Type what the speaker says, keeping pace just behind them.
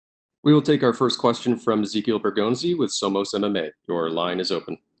We will take our first question from Ezekiel Bergonzi with Somos MMA. Your line is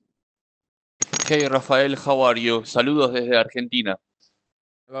open. Hey Rafael, how are you? Saludos desde Argentina.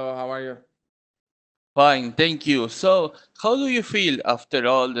 Hello, how are you? Fine, thank you. So, how do you feel after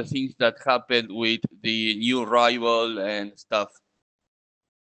all the things that happened with the new rival and stuff?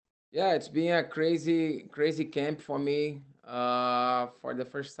 Yeah, it's been a crazy camp for me. For the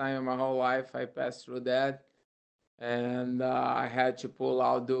first time in my whole life, I passed through that, and I had to pull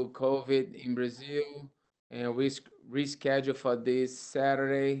out due COVID in Brazil, and we reschedule for this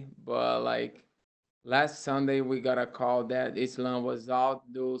Saturday. But like last Sunday, we got a call that Islam was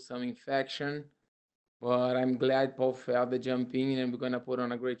out due some infection. But I'm glad Paul Felder jumped in, and we're gonna put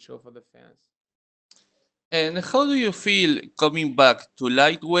on a great show for the fans. And how do you feel coming back to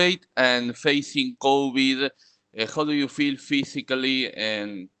lightweight and facing COVID? How do you feel physically,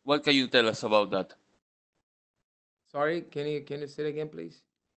 and what can you tell us about that? Sorry, can you say it again, please?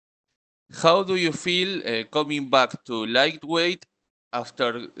 How do you feel coming back to lightweight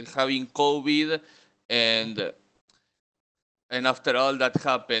after having COVID and and after all that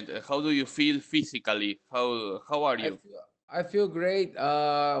happened? How do you feel physically? How are I you? feel I feel great.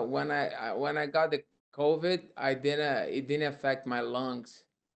 When I got the COVID, I didn't it didn't affect my lungs.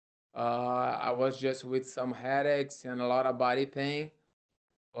 I was just with some headaches and a lot of body pain,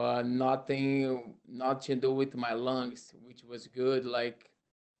 but not to do with my lungs, which was good. Like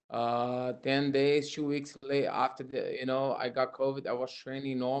 10 days, 2 weeks late after I got COVID, I was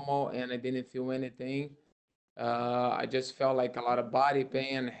training normal and I didn't feel anything. I just felt like a lot of body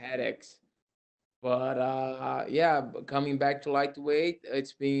pain and headaches. But yeah, coming back to lightweight,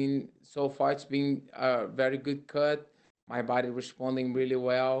 it's been so far, it's been a very good cut. My body responding really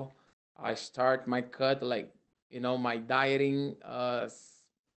well. I start my cut like, my dieting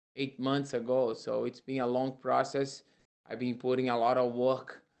 8 months ago. So it's been a long process. I've been putting a lot of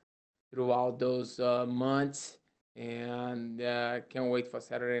work throughout those months and can't wait for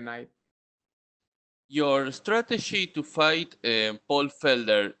Saturday night. Your strategy to fight Paul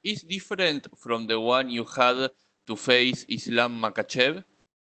Felder is different from the one you had to face Islam Makachev.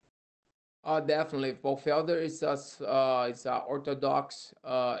 Oh, definitely. Paul Felder is a orthodox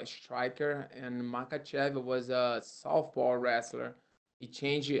striker, and Makachev was a southpaw wrestler. He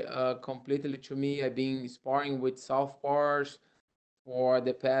changed completely to me. I've been sparring with southpaws for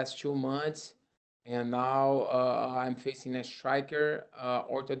the past 2 months, and now I'm facing a striker,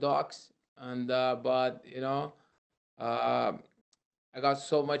 orthodox. And but uh, I got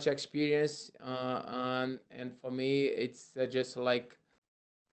so much experience, and for me, it's just like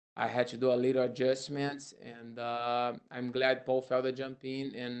I had to do a little adjustments, and I'm glad Paul Felder jumped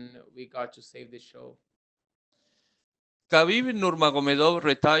in, and we got to save the show. Khabib Nurmagomedov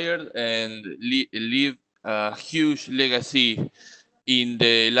retired and leave a huge legacy in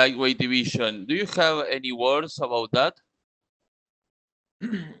the lightweight division. Do you have any words about that?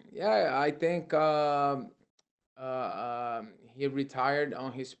 Yeah, I think he retired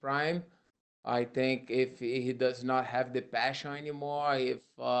on his prime. I think if he does not have the passion anymore, if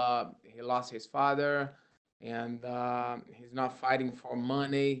he lost his father and he's not fighting for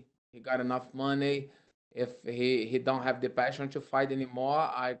money, he got enough money. If he don't have the passion to fight anymore,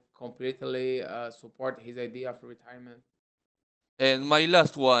 I completely support his idea of retirement. And my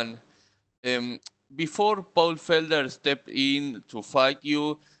last one. Um, Before Paul Felder stepped in to fight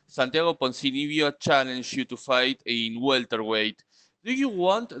you, Santiago Ponzinibbio challenged you to fight in welterweight. Do you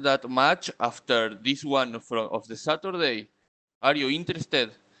want that match after this one of the Saturday? Are you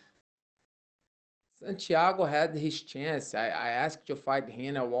interested? Santiago had his chance. I asked to fight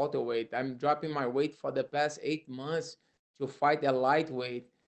him at welterweight. I'm dropping my weight for the past 8 months to fight a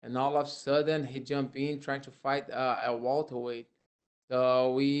lightweight, and all of a sudden he jumped in trying to fight a welterweight.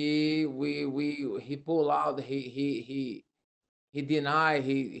 So we he pulled out. He denied.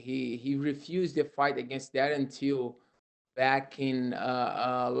 He refused the fight against that until back in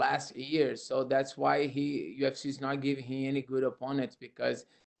last year. So that's why UFC is not giving him any good opponents because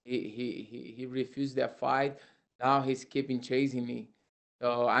he refused that fight. Now he's keeping chasing me.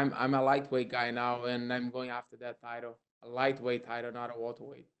 So I'm a lightweight guy now, and I'm going after that title, a lightweight title, not a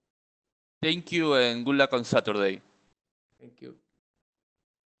welterweight. Thank you and good luck on Saturday. Thank you.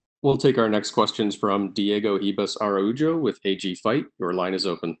 We'll take our next questions from Diego Ibas Araujo with AG Fight. Your line is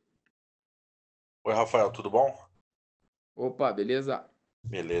open. Oi, Rafael, tudo bom? Opa, beleza?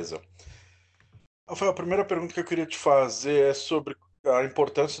 Beleza. Rafael, a primeira pergunta que eu queria te fazer é sobre a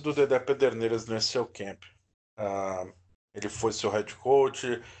importância do Dedé Pederneiras nesse seu camp. Ele foi seu head coach,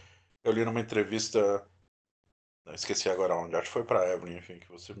 eu li numa entrevista Eu esqueci agora onde, acho que foi para Evelyn, enfim, que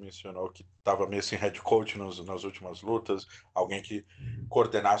você mencionou que estava meio assim head coach nas últimas lutas, alguém que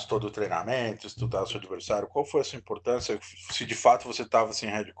coordenasse todo o treinamento, estudasse o adversário. Qual foi essa importância? Se de fato você estava assim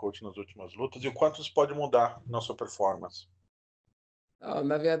head coach nas últimas lutas e o quanto isso pode mudar na sua performance? Não,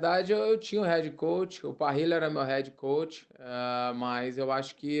 na verdade, eu tinha um head coach, o Parrilha era meu head coach, mas eu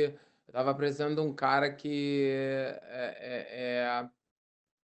acho que eu estava precisando de um cara que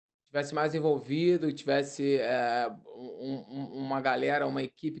tivesse mais envolvido, tivesse uma galera, uma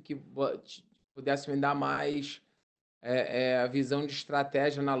equipe que pudesse me dar mais a visão de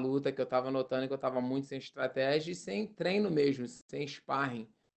estratégia na luta, que eu estava notando que eu estava muito sem estratégia e sem treino mesmo, sem sparring.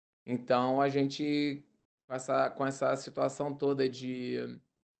 Então, a gente, com essa situação toda de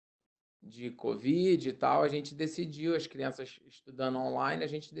Covid e tal, a gente decidiu, as crianças estudando online, a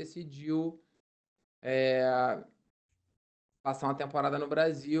gente decidiu passar uma temporada no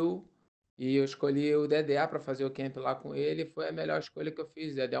Brasil e eu escolhi o Dedé para fazer o camp lá com ele. Foi a melhor escolha que eu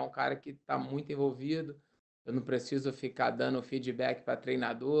fiz. O Dedé é um cara que está muito envolvido. Eu não preciso ficar dando feedback para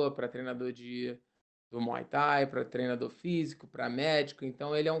treinador do Muay Thai, para treinador físico, para médico.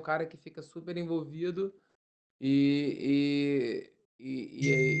 Então ele é um cara que fica super envolvido e,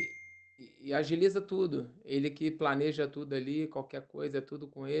 e agiliza tudo. Ele que planeja tudo ali, qualquer coisa, é tudo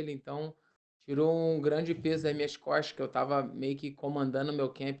com ele. Então, tirou um grande peso das minhas costas, que eu estava meio que comandando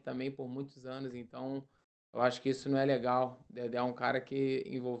meu camp também por muitos anos. Então, eu acho que isso não é legal. Dedé é um cara que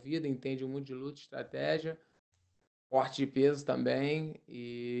envolvido, entende muito de luta, estratégia, corte de peso também.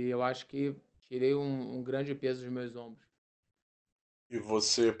 E eu acho que tirei um grande peso dos meus ombros. E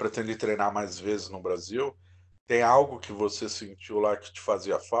você pretende treinar mais vezes no Brasil? Tem algo que você sentiu lá que te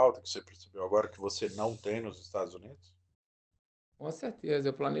fazia falta, que você percebeu agora que você não tem nos Estados Unidos? Com certeza,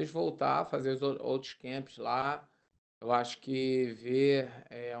 eu planejo voltar, fazer os outros camps lá. Eu acho que ver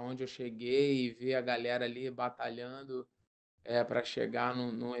onde eu cheguei e ver a galera ali batalhando para chegar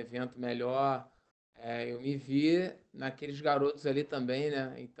num evento melhor, eu me vi naqueles garotos ali também,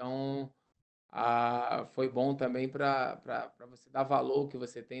 né? Então, foi bom também para você dar valor ao que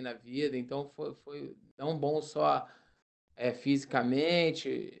você tem na vida. Então, foi não bom só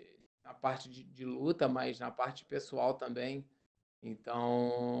fisicamente, na parte de luta, mas na parte pessoal também.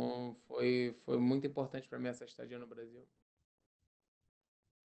 Então, foi muito importante para mim essa estadia no Brasil.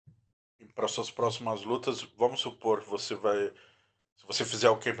 E para suas próximas lutas, vamos supor que você vai, se você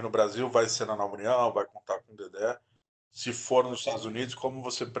fizer o camp no Brasil, vai ser na União, vai contar com o Dedé. Se for nos Estados Unidos, como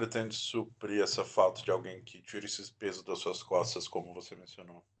você pretende suprir essa falta de alguém que tire esse peso das suas costas, como você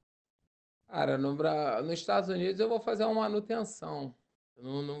mencionou? Cara, nos Estados Unidos eu vou fazer uma manutenção.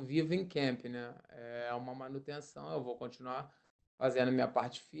 Eu não vivo em camp, né? É uma manutenção. Eu vou continuar fazendo minha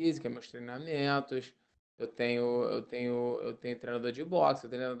parte física, meus treinamentos. Eu tenho treinador de boxe, eu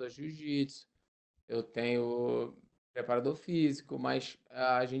tenho treinador de jiu-jitsu, eu tenho preparador físico, mas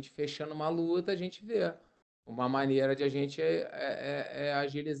a gente fechando uma luta, a gente vê uma maneira de a gente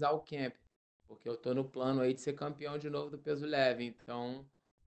agilizar o camp, porque eu tô no plano aí de ser campeão de novo do peso leve, então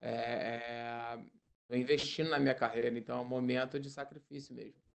estou investindo na minha carreira, então é um momento de sacrifício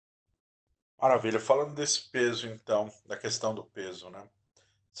mesmo. Maravilha. Falando desse peso, então, da questão do peso, né?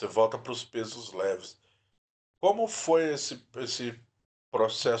 Você volta para os pesos leves. Como foi esse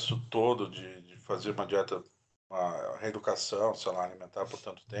processo todo de fazer uma dieta, uma reeducação, sei lá, alimentar por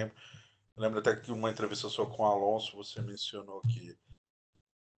tanto tempo? Eu lembro até que uma entrevista sua com o Alonso, você mencionou que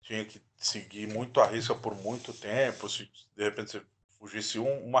tinha que seguir muito à risca por muito tempo, se de repente você fugisse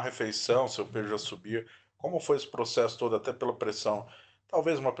uma refeição, seu peso já subia. Como foi esse processo todo, até pela pressão,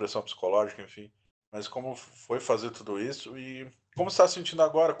 talvez uma pressão psicológica, enfim, mas como foi fazer tudo isso e como você está se sentindo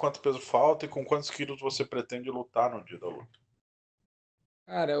agora, quanto peso falta e com quantos quilos você pretende lutar no dia da luta?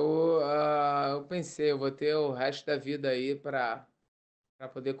 Cara, eu pensei, eu vou ter o resto da vida aí para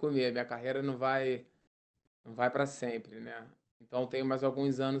poder comer. Minha carreira não vai para sempre, né? Então tenho mais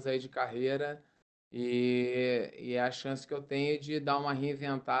alguns anos aí de carreira e é a chance que eu tenho de dar uma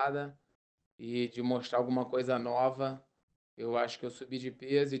reinventada e de mostrar alguma coisa nova. Eu acho que eu subi de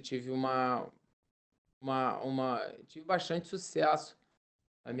peso e tive bastante sucesso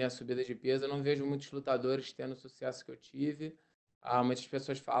na minha subida de peso. Eu não vejo muitos lutadores tendo o sucesso que eu tive. Muitas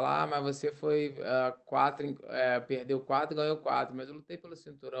pessoas falam, mas você foi perdeu quatro, ganhou quatro, mas eu lutei pelo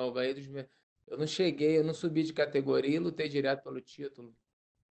cinturão, eu ganhei eu não cheguei, eu não subi de categoria e lutei direto pelo título.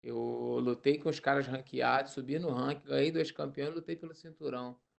 Eu lutei com os caras ranqueados, subi no ranking, ganhei dois campeões e lutei pelo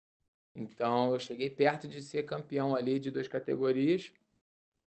cinturão. Então, eu cheguei perto de ser campeão ali de duas categorias.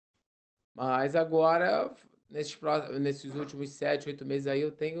 Mas agora, nesses últimos 7, 8 meses aí,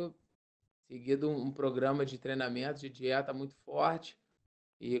 eu tenho seguido um programa de treinamento, de dieta muito forte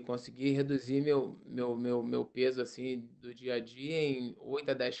e consegui reduzir meu peso assim do dia a dia em 8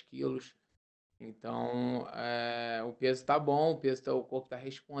 a 10 quilos. Então, o peso está bom, o corpo está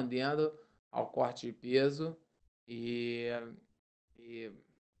respondendo ao corte de peso e, e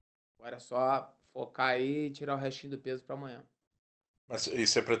agora é só focar aí e tirar o restinho do peso para amanhã. Mas e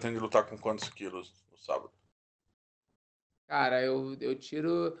você pretende lutar com quantos quilos no sábado? Cara, eu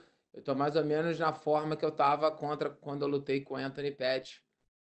tô mais ou menos na forma que eu tava contra quando eu lutei com o Anthony Pettis.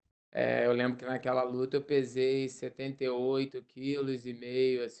 Eu lembro que naquela luta eu pesei 78 quilos e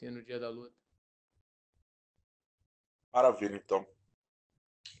meio, assim, no dia da luta. Maravilha, então.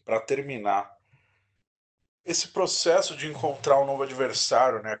 Para terminar, esse processo de encontrar um novo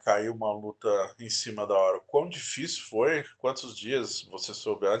adversário, né? Caiu uma luta em cima da hora. Quão difícil foi? Quantos dias você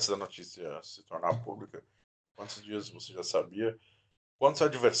soube antes da notícia se tornar pública? Quantos dias você já sabia? Quantos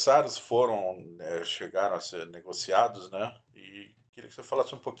adversários chegaram a ser negociados, né? E queria que você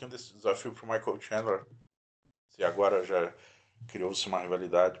falasse um pouquinho desse desafio para o Michael Chandler. Se agora já criou-se uma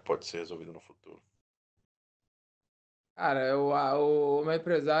rivalidade, pode ser resolvido no futuro. Cara, o meu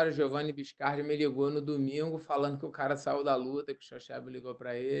empresário, Giovanni Biscardi, me ligou no domingo falando que o cara saiu da luta, que o Xaxabo ligou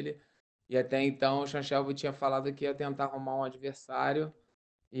para ele. E até então o Xaxabo tinha falado que ia tentar arrumar um adversário.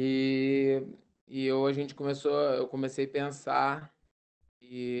 E, a gente eu comecei a pensar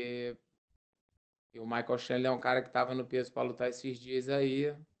e, o Michael Chandler é um cara que estava no peso para lutar esses dias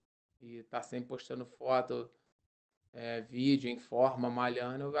aí e tá sempre postando foto, vídeo em forma,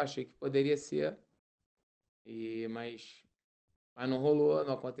 malhando. Eu achei que poderia ser, e, mas não rolou,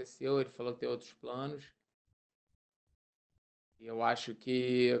 não aconteceu. Ele falou que tem outros planos. E eu acho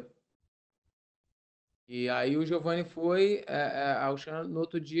que. E aí o Giovanni foi, no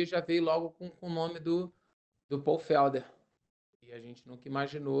outro dia já veio logo com o nome do Paul Felder. E a gente nunca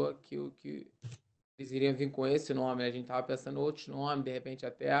imaginou que eles iriam vir com esse nome. A gente tava pensando em outros nomes, de repente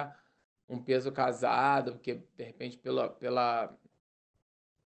até um peso casado, porque de repente pela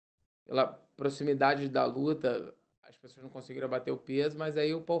proximidade da luta as pessoas não conseguiram bater o peso, mas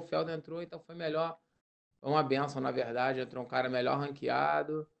aí o Paul Felder entrou, então foi melhor. Foi uma benção, na verdade. Entrou um cara melhor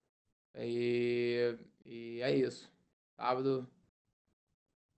ranqueado e, é isso. Sábado,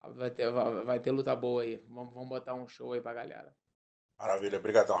 vai ter luta boa aí. Vamos botar um show aí pra galera. Maravilha.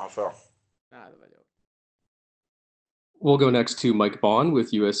 Obrigadão, Rafael. Nada, valeu. We'll go next to Mike Bond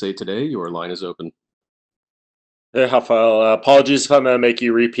with USA Today. Your line is open. Hey, Rafael. Apologies if I'm going to make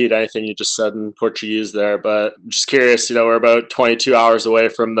you repeat anything you just said in Portuguese there, but I'm just curious, we're about 22 hours away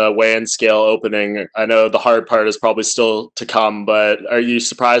from the weigh-in scale opening. I know the hard part is probably still to come, but are you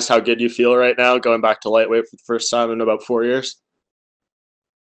surprised how good you feel right now going back to lightweight for the first time in about 4 years?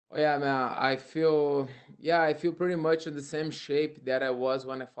 Oh, yeah, man. I feel pretty much in the same shape that I was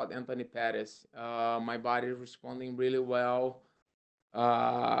when I fought Anthony Pettis. My body is responding really well.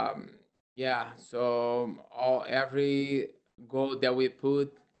 Um, yeah, so every goal that we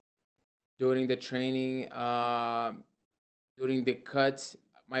put during the training, during the cuts,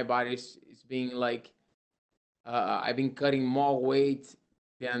 my body is being like, I've been cutting more weight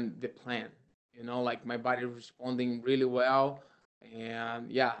than the plan. Like my body responding really well. And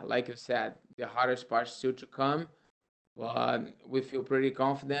yeah, like you said, the hardest part still to come, but we feel pretty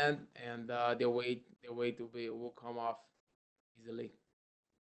confident, and the weight will come off easily.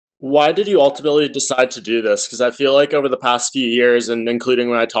 Why did you ultimately decide to do this? Because I feel like over the past few years, and including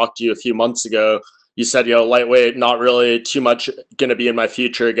when I talked to you a few months ago, you said, lightweight, not really too much going to be in my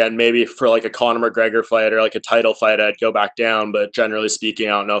future again. Maybe for like a Conor McGregor fight or like a title fight, I'd go back down. But generally speaking,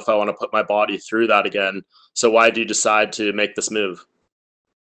 I don't know if I want to put my body through that again. So why did you decide to make this move?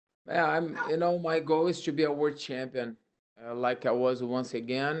 Yeah, my goal is to be a world champion, like I was once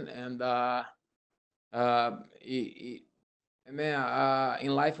again. And uh, man,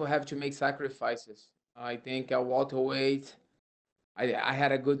 in life we have to make sacrifices. I think at welterweight, I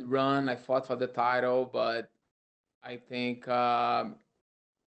had a good run. I fought for the title, but I think I'm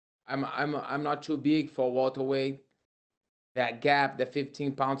not too big for welterweight. That gap, the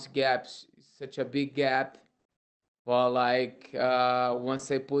 15 pounds gap, is such a big gap. But like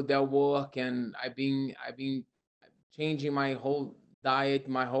once I put that work, and I've been changing my whole diet,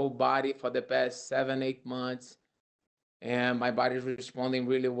 my whole body for the past 7 8 months, and my body is responding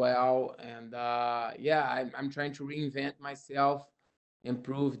really well. And yeah, I'm trying to reinvent myself and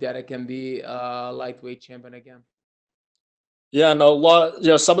prove that I can be a lightweight champion again. Yeah, no, a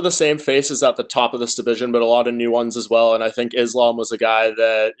lot, some of the same faces at the top of this division, but a lot of new ones as well. And I think Islam was a guy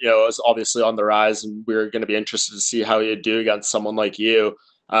that, is obviously on the rise, and we're going to be interested to see how he'd do against someone like you.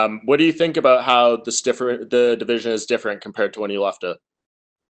 What do you think about how the division is different compared to when you left it?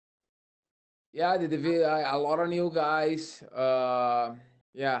 Yeah, a lot of new guys.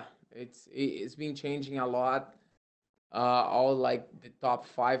 Yeah, it's been changing a lot. All like the top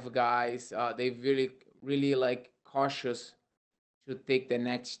five guys, they really like cautious to take the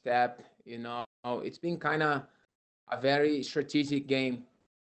next step. You know, it's been kind of a very strategic game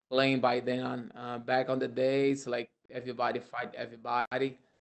playing by then. Back on the days, like everybody fight everybody.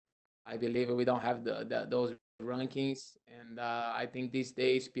 I believe we don't have those rankings, and I think these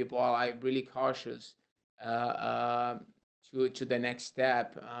days people are like really cautious uh, uh, to the next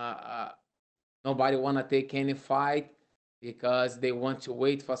step. Nobody want to take any fight because they want to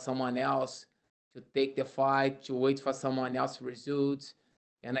wait for someone else to take the fight, to wait for someone else results,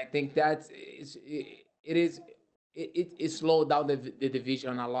 and I think that it slowed down the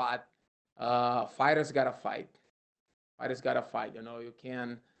division a lot. Fighters gotta fight. Fighters gotta fight. You know, you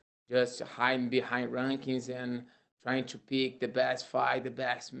can just hide behind rankings and trying to pick the best fight, the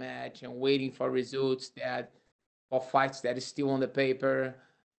best match, and waiting for results that for fights that is still on the paper.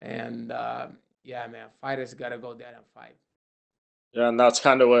 And yeah, man, fighters gotta go there and fight. Yeah, and that's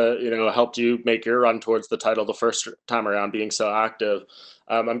kind of what helped you make your run towards the title the first time around, being so active.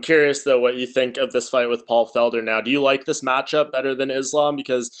 I'm curious though what you think of this fight with Paul Felder now. Do you like this matchup better than Islam?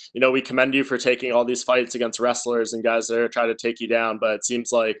 Because we commend you for taking all these fights against wrestlers and guys that are trying to take you down, but it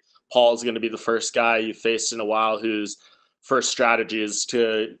seems like Paul's going to be the first guy you've faced in a while whose first strategy is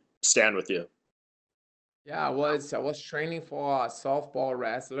to stand with you. Yeah, I was training for a softball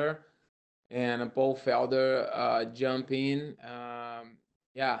wrestler, and Paul Felder jump in.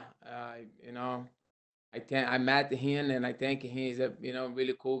 Yeah, you know, I met him and I think he's a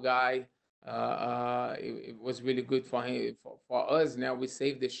really cool guy. It was really good for him for us. Now we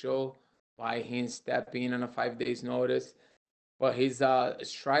saved the show by him stepping on a 5 days notice. But he's a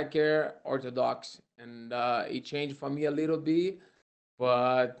striker, orthodox, and it changed for me a little bit.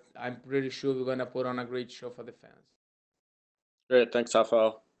 But I'm pretty sure we're gonna put on a great show for the fans. Great, thanks,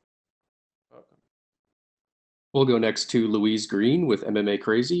 Rafael. Welcome. We'll go next to Louise Green with MMA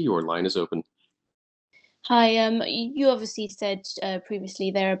Crazy. Your line is open. Hi, you obviously said previously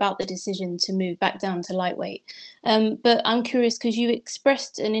there about the decision to move back down to lightweight. But I'm curious because you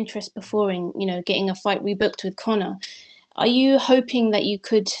expressed an interest before in, getting a fight rebooked with Conor. Are you hoping that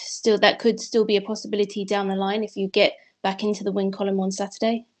that could still be a possibility down the line if you get back into the win column on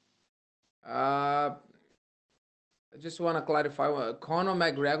Saturday? I just want to clarify. Conor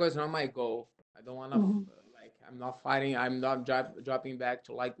McGregor is not my goal. I don't want to Mhm. like. I'm not fighting. I'm not dropping back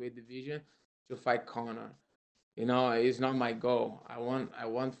to lightweight division to fight Conor. It's not my goal. I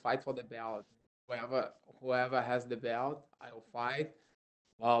want fight for the belt. Whoever whoever has the belt, I will fight.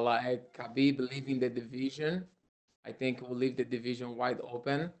 Well, like Khabib leaving the division, I think we'll leave the division wide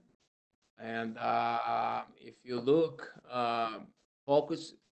open. And if you look,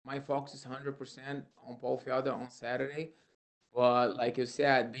 focus my focus is 100% on Paul Felder on Saturday. But like you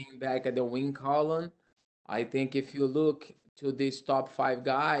said, being back at the win column, I think if you look to these top five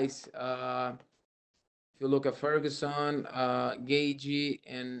guys, if you look at Ferguson, Gagey,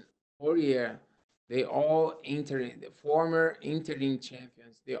 and Poirier, they all interim, the former interim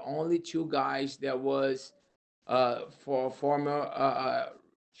champions. The only two guys that was for former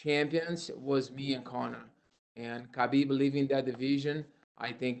champions was me and Connor. And Khabib leaving that division,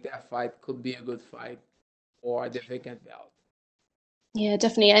 I think that fight could be a good fight for the vacant belt. Yeah,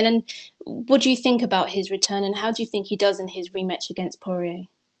 definitely. And then what do you think about his return and how do you think he does in his rematch against Poirier?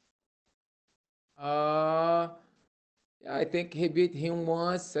 Uh, yeah, I think he beat him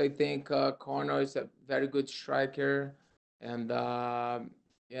once. I think Conor is a very good striker, and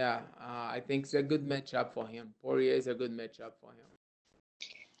yeah, I think it's a good matchup for him. Poirier is a good matchup for him.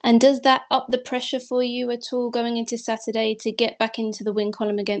 And does that up the pressure for you at all going into Saturday to get back into the win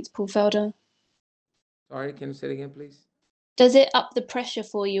column against Paul Felder? Sorry, can you say it again, please? Does it up the pressure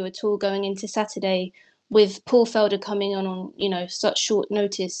for you at all going into Saturday with Paul Felder coming on, such short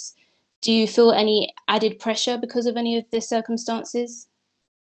notice? Do you feel any added pressure because of any of the circumstances?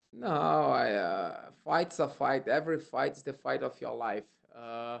 No, fight's a fight. Every fight is the fight of your life.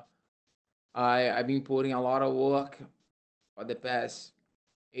 I've been putting a lot of work for the past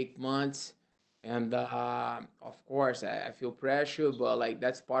 8 months, and of course I feel pressure, but like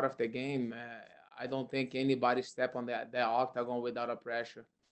that's part of the game. I don't think anybody step on that octagon without a pressure.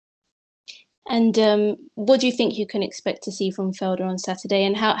 And what do you think you can expect to see from Felder on Saturday?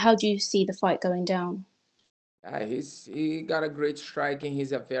 And how do you see the fight going down? He got a great striking.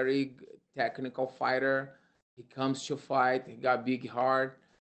 He's a very technical fighter. He comes to fight. He got big heart.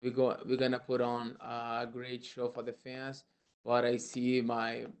 We're gonna put on a great show for the fans. But I see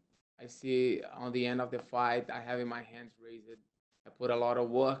on the end of the fight, I have in my hands raised. I put a lot of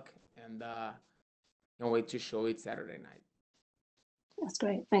work and can't wait to show it Saturday night. That's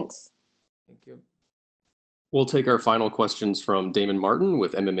great. Thanks. Thank you. We'll take our final questions from Damon Martin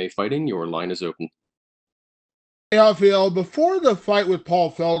with MMA Fighting. Your line is open. Hey, Rafael, before the fight with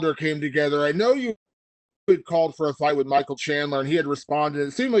Paul Felder came together, I know you had called for a fight with Michael Chandler, and he had responded.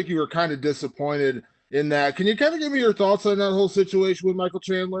 It seemed like you were kind of disappointed in that. Can you kind of give me your thoughts on that whole situation with Michael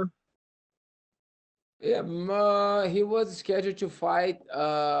Chandler? Yeah, he was scheduled to fight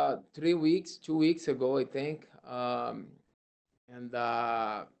 2 weeks ago, I think. And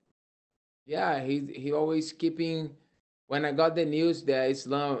yeah, he always keeping. When I got the news that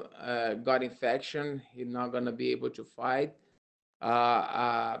Islam got infection, he's not gonna be able to fight.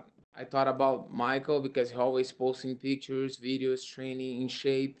 I thought about Michael because he always posting pictures, videos, training in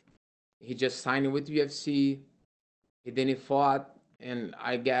shape. He just signed with UFC. He didn't fought, and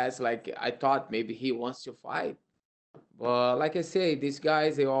I guess like I thought maybe he wants to fight. But like I say, these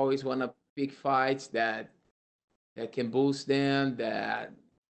guys they always want to pick fights that can boost them, that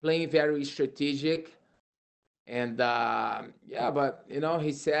playing very strategic. And yeah, but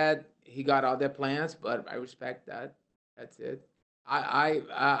he said he got other plans, but I respect that. That's it.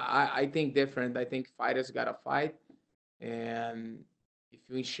 I think different. I think fighters gotta fight, and if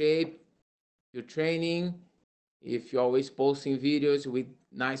you're in shape, you're training. If you're always posting videos with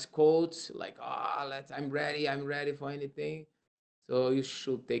nice quotes like I'm ready for anything. So you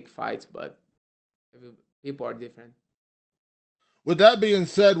should take fights, but people are different. With that being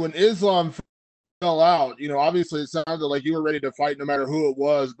said, when Islam fell out, obviously it sounded like you were ready to fight no matter who it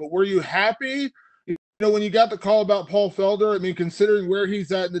was, but were you happy? When you got the call about Paul Felder, I mean, considering where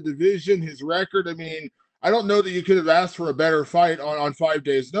he's at in the division, his record, I mean, I don't know that you could have asked for a better fight on 5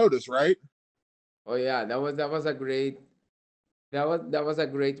 days' notice, right? Oh yeah, that was a great that was a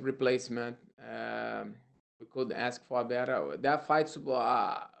great replacement. We could ask for a better. That fight,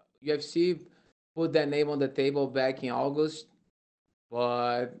 UFC put that name on the table back in August,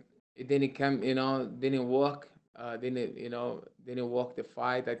 but it didn't come. Didn't work. Didn't work the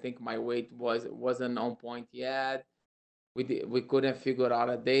fight. I think my weight wasn't on point yet. We couldn't figure out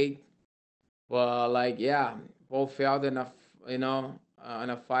a date. Well, like yeah, Paul Felder on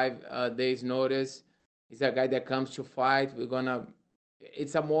a 5 days notice. He's a guy that comes to fight.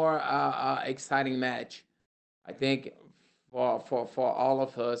 It's a more exciting match, I think, for all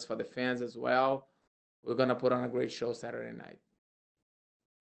of us, for the fans as well. We're gonna put on a great show Saturday night.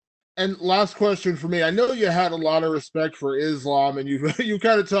 And last question for me. I know you had a lot of respect for Islam, and you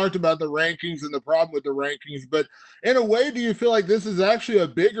kind of talked about the rankings and the problem with the rankings. But in a way, do you feel like this is actually a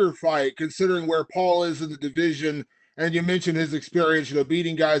bigger fight, considering where Paul is in the division? And you mentioned his experience,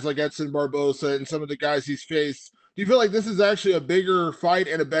 beating guys like Edson Barbosa and some of the guys he's faced. Do you feel like this is actually a bigger fight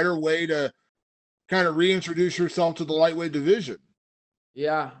and a better way to kind of reintroduce yourself to the lightweight division?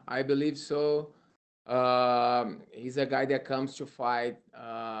 Yeah, I believe so. He's a guy that comes to fight.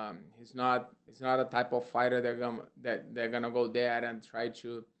 He's not a type of fighter that they're gonna go there and try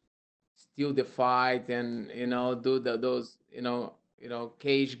to steal the fight and do those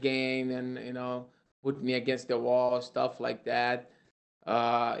cage game and put me against the wall, stuff like that.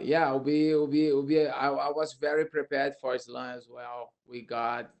 Yeah, it'll be. I was very prepared for Islam as well. We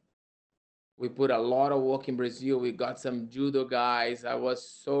put a lot of work in Brazil. We got some judo guys. I was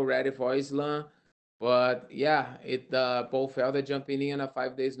so ready for Islam, but yeah, Paul Felder jumping in on a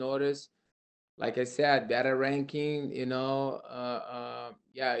 5 days notice. Like I said, better ranking.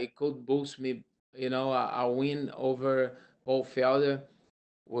 Yeah, it could boost me. A win over Paul Felder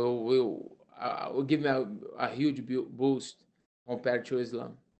will give me a huge boost compared to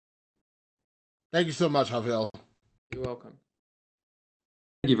Islam. Thank you so much, Rafael. You're welcome.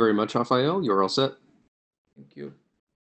 Thank you very much, Rafael. You're all set. Thank you.